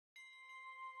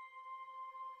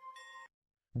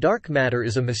Dark matter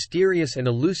is a mysterious and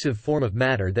elusive form of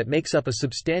matter that makes up a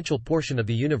substantial portion of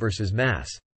the universe's mass.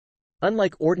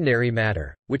 Unlike ordinary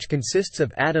matter, which consists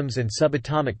of atoms and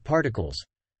subatomic particles,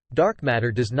 dark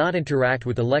matter does not interact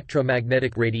with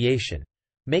electromagnetic radiation,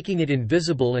 making it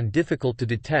invisible and difficult to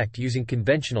detect using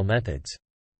conventional methods.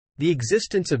 The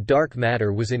existence of dark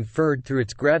matter was inferred through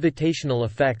its gravitational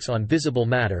effects on visible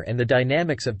matter and the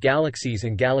dynamics of galaxies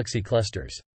and galaxy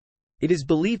clusters. It is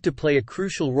believed to play a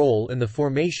crucial role in the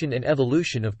formation and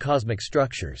evolution of cosmic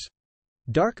structures.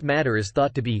 Dark matter is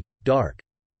thought to be dark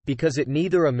because it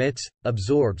neither emits,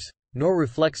 absorbs, nor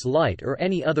reflects light or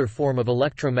any other form of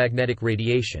electromagnetic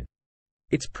radiation.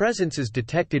 Its presence is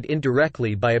detected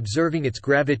indirectly by observing its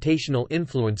gravitational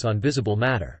influence on visible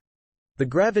matter. The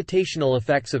gravitational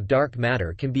effects of dark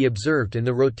matter can be observed in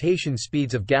the rotation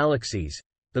speeds of galaxies,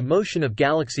 the motion of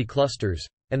galaxy clusters,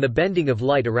 and the bending of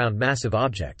light around massive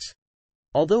objects.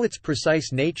 Although its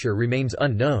precise nature remains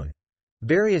unknown,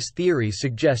 various theories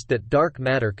suggest that dark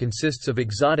matter consists of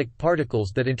exotic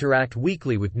particles that interact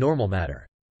weakly with normal matter.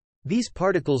 These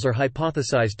particles are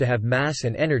hypothesized to have mass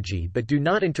and energy but do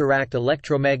not interact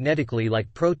electromagnetically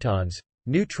like protons,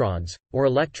 neutrons, or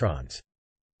electrons.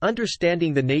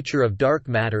 Understanding the nature of dark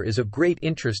matter is of great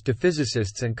interest to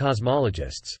physicists and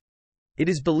cosmologists. It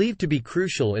is believed to be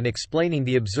crucial in explaining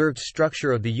the observed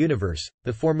structure of the universe,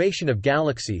 the formation of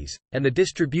galaxies, and the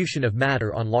distribution of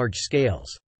matter on large scales.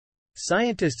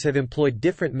 Scientists have employed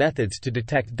different methods to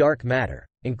detect dark matter,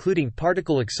 including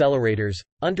particle accelerators,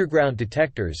 underground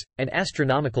detectors, and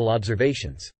astronomical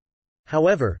observations.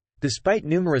 However, despite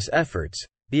numerous efforts,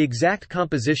 the exact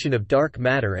composition of dark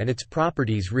matter and its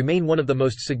properties remain one of the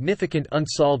most significant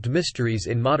unsolved mysteries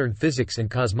in modern physics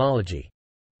and cosmology.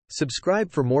 Subscribe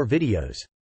for more videos.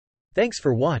 Thanks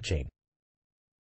for watching.